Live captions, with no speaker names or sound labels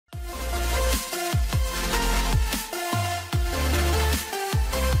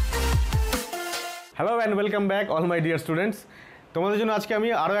Hello and welcome back all my dear students. তোমাদের জন্য আজকে আমি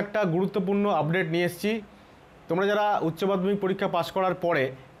আরও একটা গুরুত্বপূর্ণ আপডেট নিয়ে এসেছি। তোমরা যারা উচ্চ মাধ্যমিক পরীক্ষা পাস করার পরে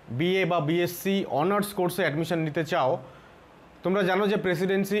বিএ বা বিএসসি অনার্স কোর্সে অ্যাডমিশন নিতে চাও, তোমরা জানো যে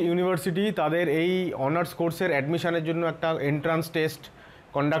প্রেসিডেন্সি ইউনিভার্সিটি তাদের এই অনার্স কোর্সের অ্যাডমিশনের জন্য একটা এন্ট্রান্স টেস্ট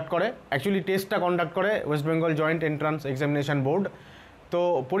কন্ডাক্ট করে। অ্যাকচুয়ালি টেস্টটা কন্ডাক্ট করে West Bengal joint entrance examination board. তো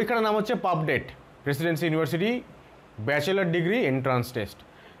পরীক্ষাটার নাম হচ্ছে PUBDET, Presidency university bachelor degree entrance test.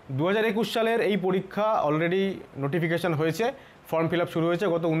 2021 সালের এই পরীক্ষা অলরেডি নোটিফিকেশান হয়েছে, ফর্ম ফিল আপ শুরু হয়েছে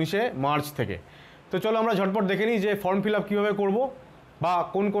গত 19শে মার্চ থেকে। তো চলো আমরা ঝটপট দেখে নিই যে ফর্ম ফিল আপ কীভাবে করবো, বা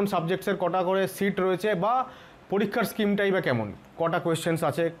কোন কোন সাবজেক্টসের কটা করে সিট রয়েছে, বা পরীক্ষার স্কিমটাই বা কেমন, কটা কোয়েশ্চেন্স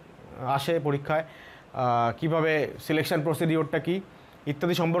আসে পরীক্ষায়, কিভাবে সিলেকশন প্রসিডিওরটা কী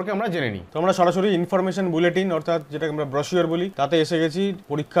ইত্যাদি সম্পর্কে আমরা জেনে নিই। তো আমরা সরাসরি ইনফরমেশন বুলেটিন অর্থাৎ যেটাকে আমরা ব্রোশিওর বলি তাতে এসে গেছি।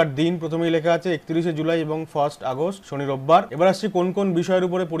 পরীক্ষার দিন প্রথমেই লেখা আছে 31শে জুলাই এবং 1 আগস্ট শনি রোববার। এবার আসছি কোন কোন বিষয়ের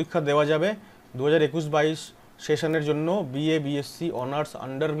উপরে পরীক্ষা দেওয়া যাবে 2021-22 সেশনের জন্য। BA BSc honours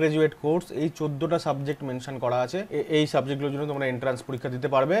under graduate course, এই 14টা সাবজেক্ট মেনশন করা আছে। এই সাবজেক্টগুলোর জন্য তোমরা এন্ট্রান্স পরীক্ষা দিতে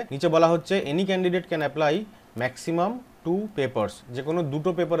পারবে। নিচে বলা হচ্ছে any candidate can apply maximum 2 papers, যে কোনো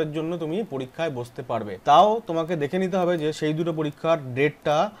 2টো পেপারের জন্য তুমি পরীক্ষায় বসতে পারবে। তাও তোমাকে দেখে নিতে হবে যে সেই 2টো পরীক্ষার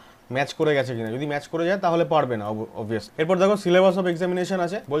ডেটটা ম্যাচ করে গেছে কিনা। যদি ম্যাচ করে যায় তাহলে পারবে না অবভিয়াস। এরপর দেখো সিলেবাস অফ এক্সামিনেশন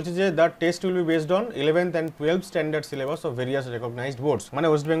আছে, বলছে যে the test will be based on 11th and 12th standard syllabus of various recognized boards. মানে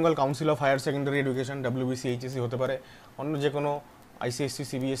West Bengal council of higher secondary education, WBC HSC হতে পারে, অন্য যে কোনো ICSC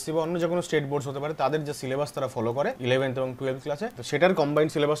CBSC বা অন্য যে কোনো স্টেট বোর্ডস হতে পারে, তাদের যে সিলেবাস তারা ফলো করে 11th এবং 12th ক্লাসে, তো সেটার কম্বাইন্ড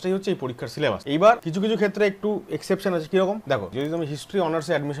সিলেবাসটাই হচ্ছে এই পরীক্ষার সিলেবাস। এইবার কিছু কিছু ক্ষেত্রে একটু এক্সেপশন আছে। কিরকম দেখো, যদি তুমি হিস্ট্রি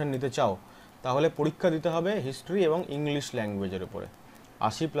অনার্সে অ্যাডমিশন নিতে চাও তাহলে পরীক্ষা দিতে হবে হিস্ট্রি এবং ইংলিশ ল্যাঙ্গুয়েজের উপরে।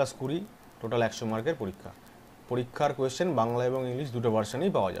 80 + 20 টোটাল 100 মার্কের পরীক্ষা। পরীক্ষার কোয়েশ্চেন বাংলা এবং ইংলিশ দুটো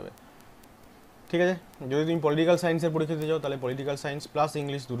ভার্সনেই পাওয়া যাবে, ঠিক আছে। যদি তুমি পলিটিক্যাল সায়েন্সের পরীক্ষা দিতে চাও তাহলে পলিটিক্যাল সায়েন্স প্লাস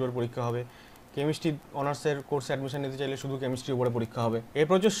ইংলিশ দুটোর পরীক্ষা হবে। কেমিস্ট্রি অনার্সের কোর্সে অ্যাডমিশন নিতে চাইলে শুধু কেমিস্ট্রির উপরে পরীক্ষা হবে।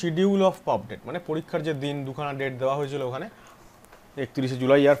 এরপর হচ্ছে শিডিউল অফ PUBDET, মানে পরীক্ষার যে দিন, দুখানা ডেট দেওয়া হয়েছিল ওখানে, 31শে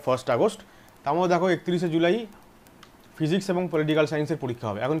জুলাই আর 1 আগস্ট। তার মধ্যে দেখো 31শে জুলাই ফিজিক্স এবং পলিটিক্যাল সায়েন্সের পরীক্ষা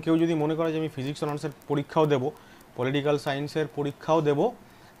হবে। এখন কেউ যদি মনে করে যে আমি ফিজিক্স অনার্সের পরীক্ষাও দেবো, পলিটিক্যাল সায়েন্সের পরীক্ষাও দেবো,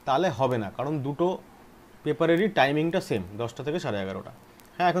 তাহলে হবে না, কারণ দুটো পেপারেরই টাইমিংটা সেম, 10টা থেকে 11:30।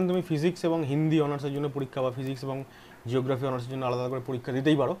 হ্যাঁ, এখন তুমি ফিজিক্স এবং হিন্দি অনার্সের জন্য পরীক্ষা বা ফিজিক্স এবং জিওগ্রাফি অনার্সের জন্য আলাদা করে পরীক্ষা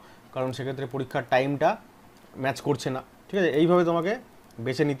দিতেই পারো, কারণ সেক্ষেত্রে পরীক্ষার টাইমটা ম্যাচ করছে না, ঠিক আছে। এইভাবে তোমাকে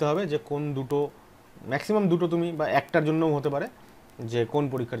বেছে নিতে হবে যে কোন দুটো, ম্যাক্সিমাম দুটো তুমি, বা একটার জন্যও হতে পারে, যে কোন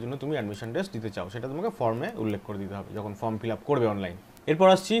পরীক্ষার জন্য তুমি অ্যাডমিশন টেস্ট দিতে চাও, সেটা তোমাকে ফর্মে উল্লেখ করে দিতে হবে যখন ফর্ম ফিল আপ করবে অনলাইন। এরপর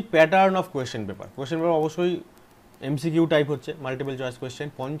আসছি pattern of question paper. Question paper অবশ্যই MCQ টাইপ হচ্ছে, মাল্টিপল চয়েস কোয়েশ্চেন।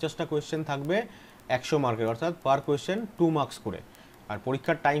 50টা কোয়েশ্চেন থাকবে 100 মার্কের, অর্থাৎ পার কোয়েশ্চেন 2 মার্কস করে। আর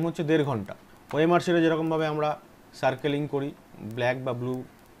পরীক্ষার টাইম হচ্ছে 1.5 ঘন্টা। ওএমআর শিটে যেরকমভাবে আমরা সার্কেলিং করি ব্ল্যাক বা ব্লু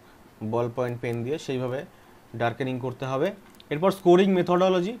বল পয়েন্ট পেন দিয়ে, সেইভাবে ডার্কেনিং করতে হবে। এরপর স্কোরিং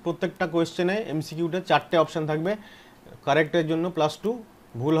মেথডোলজি, প্রত্যেকটা কোয়েশ্চেনে MCQতে 4টে অপশান থাকবে। কারেক্টের জন্য +2,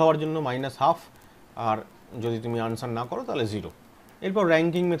 ভুল হওয়ার জন্য -1/2, আর যদি তুমি আনসার না করো তাহলে 0। এরপর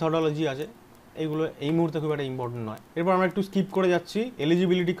র্যাঙ্কিং মেথডোলজি আছে, এইগুলো এই মুহূর্তে খুব একটা ইম্পর্টেন্ট নয়। এরপর আমরা একটু স্কিপ করে যাচ্ছি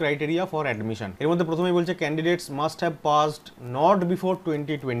এলিজিবিলিটি ক্রাইটেরিয়া ফর অ্যাডমিশন। এর মধ্যে প্রথমেই বলছে candidates must have passed not before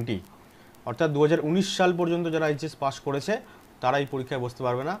 2020, অর্থাৎ 2019 সাল পর্যন্ত যারা HS পাস করেছে তারা এই পরীক্ষায় বসতে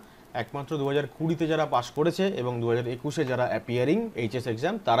পারবে না। একমাত্র 2020-তে যারা পাস করেছে এবং 2021-এ যারা অ্যাপিয়ারিং HS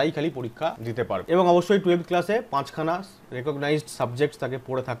এক্সাম, তারাই খালি পরীক্ষা দিতে পারবে। এবং অবশ্যই 12th ক্লাসে 5খানা রেকগনাইজড সাবজেক্টস তাকে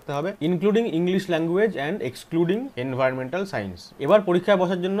পড়ে থাকতে হবে, including English language and excluding environmental science. এবার পরীক্ষায়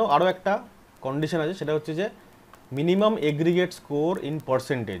বসার জন্য আরও একটা কন্ডিশন আছে, সেটা হচ্ছে যে minimum aggregate score in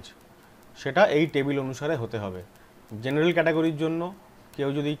percentage, সেটা এই টেবিল অনুসারে হতে হবে। জেনারেল ক্যাটাগরির জন্য কেউ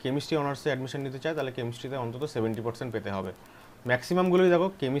যদি কেমিস্ট্রি অনার্সে অ্যাডমিশন নিতে চায় তাহলে কেমিস্ট্রিতে অন্তত 70% পেতে হবে। ম্যাক্সিমামগুলোই দেখো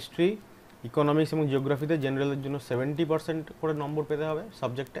কেমিস্ট্রি, ইকোনমিক্স এবং জিওগ্রাফিতে জেনারেলের জন্য 70% করে নম্বর পেতে হবে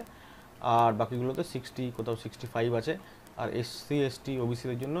সাবজেক্টে, আর বাকিগুলোতে 60, কোথাও 65 আছে। আর SC ST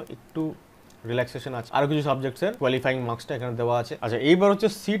OBCদের জন্য একটু রিল্যাক্সেশন আছে। আর কিছু সাবজেক্টসের কোয়ালিফাইং মার্কসটা এখানে দেওয়া আছে। আচ্ছা, এইবার হচ্ছে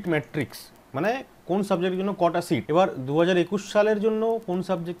সিট ম্যাট্রিক্স, মানে কোন সাবজেক্টের জন্য কটা সিট। এবার 2021 সালের জন্য কোন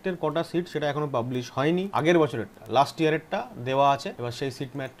সাবজেক্টের কটা সিট সেটা এখনো পাবলিশ হয়নি। আগের বছরেরটা, লাস্ট ইয়ারেরটা দেওয়া আছে। এবার সেই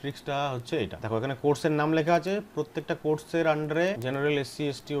সিট ম্যাট্রিক্সটা হচ্ছে এটা। দেখো এখানে কোর্সের নাম লেখা আছে, প্রত্যেকটা কোর্সের আন্ডারে জেনারেল, SC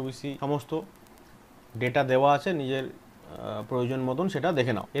ST OBC সমস্ত ডেটা দেওয়া আছে, নিজের প্রয়োজন মতন সেটা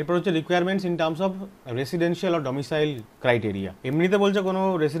দেখে নাও। এরপর হচ্ছে requirements in terms of residential R domicile criteria. এমনিতে বলছে কোনো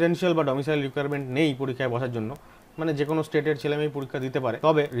রেসিডেন্সিয়াল বা ডোমিসাইল রিকোয়ারমেন্ট নেই পরীক্ষায় বসার জন্য, মানে যে কোনো স্টেটের ছেলেমেয়ে পরীক্ষা দিতে পারে।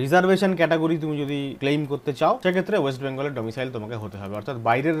 তবে রিজার্ভেশন ক্যাটাগরি তুমি যদি ক্লেইম করতে চাও সেক্ষেত্রে ওয়েস্ট বেঙ্গলের ডোমিসাইল তোমাকে হতে হবে, অর্থাৎ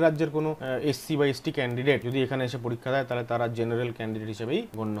বাইরের রাজ্যের কোনো SC বা ST ক্যান্ডিডেট যদি এখানে এসে পরীক্ষা দেয় তাহলে তারা জেনারেল ক্যান্ডিডেট হিসেবেই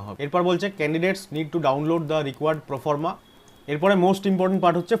গণ্য হবে। এরপর বলছে candidates need to download the required proforma এরপরে মোস্ট ইম্পর্টেন্ট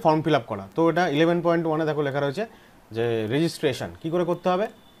পার্ট হচ্ছে ফর্ম ফিল আপ করা। তো এটা 11.1-এ দেখো লেখা রয়েছে যে রেজিস্ট্রেশন কী করে করতে হবে।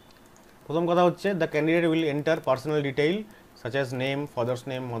 প্রথম কথা হচ্ছে the candidate will enter personal detail such as name, father's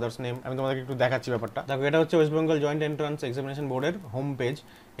name, mother's name. আমি তোমাদেরকে একটু দেখাচ্ছি ব্যাপারটা। দেখো এটা হচ্ছে West Bengal joint entrance examination বোর্ডের হোম পেজ।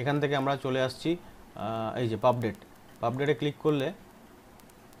 এখান থেকে আমরা চলে আসছি এই যে পাবডেট। পাবডেটে ক্লিক করলে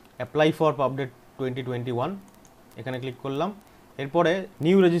অ্যাপ্লাই ফর পাবডেট 2021 এখানে ক্লিক করলাম। এরপরে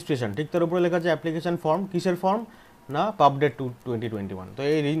নিউ রেজিস্ট্রেশন, ঠিক তার উপরে লেখা আছে অ্যাপ্লিকেশন ফর্ম। কিসের ফর্ম? না পাবডেট 2021। তো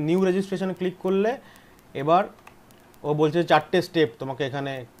এই নিউ রেজিস্ট্রেশনে ক্লিক করলে এবার ও বলছে 4টে স্টেপ তোমাকে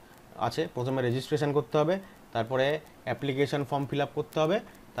এখানে আছে। প্রথমে রেজিস্ট্রেশন করতে হবে, তারপরে অ্যাপ্লিকেশন ফর্ম ফিল আপ করতে হবে,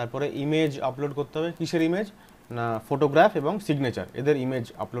 তারপরে ইমেজ আপলোড করতে হবে। কিসের ইমেজ? না ফটোগ্রাফ এবং সিগনেচার, এদের ইমেজ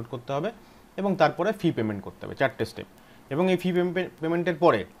আপলোড করতে হবে, এবং তারপরে ফি পেমেন্ট করতে হবে। 4টে স্টেপ। এবং এই ফি পেমেন্টের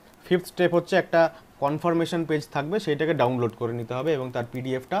পরে 5th স্টেপ হচ্ছে একটা কনফার্মেশন পেজ থাকবে, সেইটাকে ডাউনলোড করে নিতে হবে এবং তার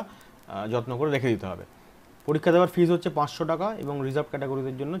পিডিএফটা যত্ন করে রেখে দিতে হবে। পরীক্ষা দেওয়ার ফিস হচ্ছে 500 টাকা এবং রিজার্ভ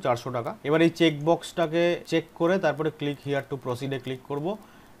ক্যাটাগরিদের জন্য 400 টাকা। এবার এই চেক বক্সটাকে চেক করে তারপরে ক্লিক হিয়ার টু প্রসিডে ক্লিক করব।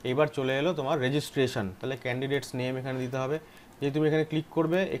 এবার চলে এলো তোমার রেজিস্ট্রেশন। তাহলে ক্যান্ডিডেটস নেম এখানে দিতে হবে। যে তুমি এখানে ক্লিক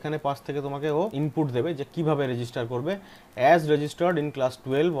করবে, এখানে পাশ থেকে তোমাকে ও ইনপুট দেবে যে কীভাবে রেজিস্টার করবে। As registered in class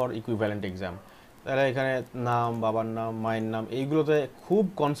 12 or equivalent exam. তাহলে এখানে নাম, বাবার নাম, মায়ের নাম, এইগুলোতে খুব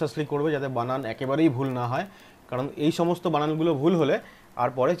কনসিয়াসলি করবে যাতে বানান একেবারেই ভুল না হয়, কারণ এই সমস্ত বানানগুলো ভুল হলে আর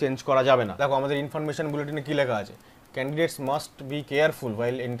পরে চেঞ্জ করা যাবে না। দেখো আমাদের ইনফরমেশন বুলেটিনে কী লেখা আছে? Candidates must be careful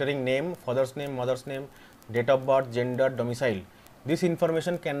while entering name, father's name, mother's name, date of birth, gender, domicile. This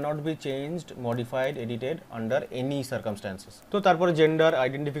information cannot be changed, modified, edited under any circumstances. তো তারপরে জেন্ডার,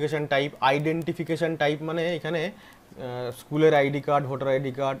 আইডেন্টিফিকেশন টাইপ মানে এখানে স্কুলের ID card, voter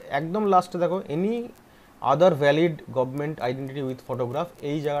ID card. একদম লাস্টে দেখো any other valid government identity with photograph.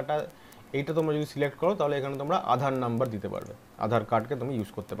 এই জায়গাটা এইটা তোমরা যদি সিলেক্ট করো তাহলে এখানে তোমরা আধার নাম্বার দিতে পারবে, আধার কার্ডকে তুমি ইউজ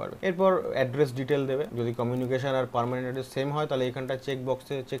করতে পারবে। এরপর অ্যাড্রেস ডিটেল দেবে। যদি কমিউনিকেশন আর পার্মানেন্ট অ্যাড্রেস সেম হয় তাহলে এখানটা চেক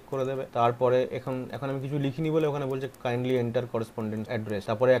বক্সে চেক করে দেবে। তারপরে এখন আমি কিছু লিখিনি বলে ওখানে বলছে কাইন্ডলি এন্টার করেসপন্ডেন্স অ্যাড্রেস।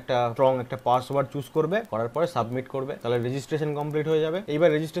 তারপরে একটা স্ট্রং একটা পাসওয়ার্ড চুজ করবে, করার পরে সাবমিট করবে। তাহলে রেজিস্ট্রেশন কমপ্লিট হয়ে যাবে। এইবার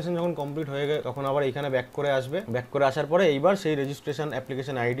রেজিস্ট্রেশন যখন কমপ্লিট হয়ে গেলে তখন আবার এখানে ব্যাক করে আসবে। ব্যাক করে আসার পরে এইবার সেই রেজিস্ট্রেশন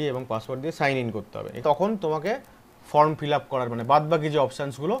অ্যাপ্লিকেশন আইডি এবং পাসওয়ার্ড দিয়ে সাইন ইন করতে হবে। তখন তোমাকে ফর্ম ফিল আপ করার মানে বাদ বাকি যে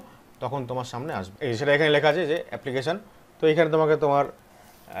অপশানসগুলো তখন তোমার সামনে আসবে। সেটা এখানে লেখা আছে যে অ্যাপ্লিকেশন। তো এখানে তোমাকে তোমার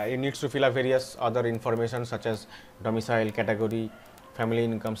needs to fill up various other information such as domicile, category, family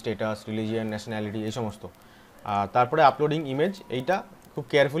income status, religion, nationality, এই সমস্ত। তারপরে আপলোডিং ইমেজ, এইটা খুব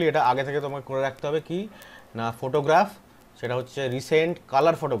কেয়ারফুলি এটা আগে থেকে তোমাকে করে রাখতে হবে। কি না ফটোগ্রাফ, সেটা হচ্ছে রিসেন্ট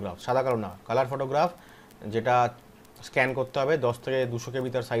কালার ফটোগ্রাফ, সাদা কালো না, কালার ফটোগ্রাফ, যেটা স্ক্যান করতে হবে। 10 থেকে 200 কেবি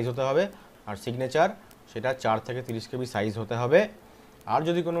তার সাইজ হতে হবে। আর সিগনেচার সেটা 4 থেকে 30 কেবি সাইজ হতে হবে। আর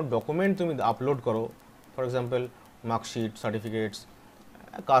যদি কোনো ডকুমেন্ট তুমি আপলোড করো, for example marksheet, certificates,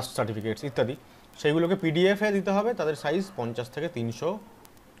 caste certificates ইত্যাদি, সেইগুলোকে পিডিএফে দিতে হবে। তাদের সাইজ 50 থেকে 300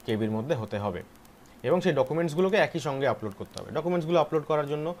 কেবির মধ্যে হতে হবে এবং সেই ডকুমেন্টসগুলোকে একই সঙ্গে আপলোড করতে হবে। ডকুমেন্টসগুলো আপলোড করার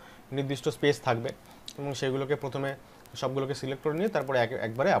জন্য নির্দিষ্ট স্পেস থাকবে এবং সেগুলোকে প্রথমে সবগুলোকে সিলেক্ট করে নিয়ে তারপরে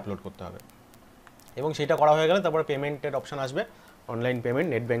একবারে আপলোড করতে হবে। এবং সেটা করা হয়ে গেলে তারপরে পেমেন্টের অপশান আসবে। Online payment,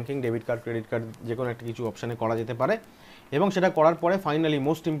 net banking, debit card, credit card, যে কোনো একটা কিছু অপশানে করা যেতে পারে। এবং সেটা করার পরে finally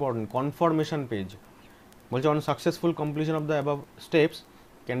most important confirmation page বলছে on successful completion of the above steps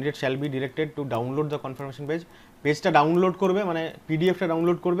candidate shall be directed to download the confirmation page. পেজটা ডাউনলোড করবে মানে পিডিএফটা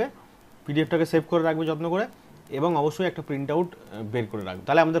ডাউনলোড করবে, পিডিএফটাকে সেভ করে রাখবে যত্ন করে এবং অবশ্যই একটা প্রিন্ট আউট বের করে রাখবে।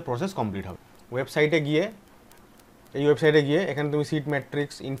 তাহলে আমাদের প্রসেস কমপ্লিট হবে। ওয়েবসাইটে গিয়ে এখানে তুমি সিট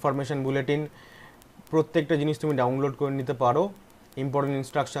ম্যাট্রিক্স, ইনফরমেশন বুলেটিন, প্রত্যেকটা জিনিস তুমি ডাউনলোড করে নিতে পারো। ইম্পর্টেন্ট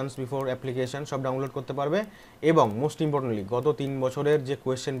ইনস্ট্রাকশনস বিফোর অ্যাপ্লিকেশন সব ডাউনলোড করতে পারবে। এবং মোস্ট ইম্পর্টেন্টলি গত 3 বছরের যে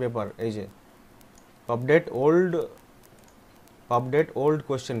কোয়েশ্চেন পেপার, এই যে পাবডেট ওল্ড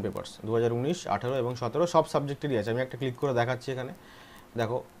কোয়েশ্চেন পেপারস 2019, 18 এবং 17 সব সাবজেক্টেরই আছে। আমি একটা ক্লিক করে দেখাচ্ছি। এখানে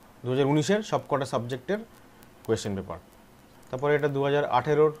দেখো 2019-এর সব কটা সাবজেক্টের কোয়েশ্চেন পেপার। তারপরে এটা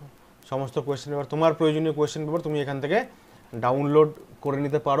 2018-র সমস্ত কোয়েশ্চেন পেপার। তোমার প্রয়োজনীয় কোয়েশ্চেন পেপার তুমি এখান থেকে ডাউনলোড করে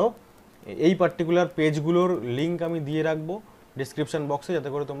নিতে পারো। এই পার্টিকুলার পেজগুলোর লিঙ্ক আমি দিয়ে রাখবো ডিসক্রিপশন বক্সে, যাতে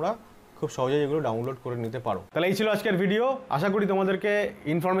করে তোমরা খুব সহজেই এগুলো ডাউনলোড করে নিতে পারো। তাহলে এই ছিল আজকের ভিডিও। আশা করি তোমাদেরকে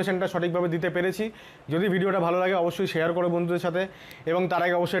ইনফরমেশনটা সঠিকভাবে দিতে পেরেছি। যদি ভিডিওটা ভালো লাগে অবশ্যই শেয়ার করো বন্ধুদের সাথে এবং তার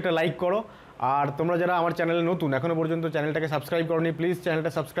আগে অবশ্যই একটা লাইক করো। আর তোমরা যারা আমার চ্যানেলে নতুন, এখনও পর্যন্ত চ্যানেলটাকে সাবস্ক্রাইব করোনি, প্লিজ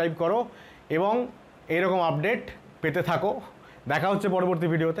চ্যানেলটা সাবস্ক্রাইব করো এবং এরকম আপডেট পেতে থাকো। দেখা হচ্ছে পরবর্তী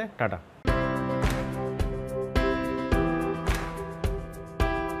ভিডিওতে। টাটা।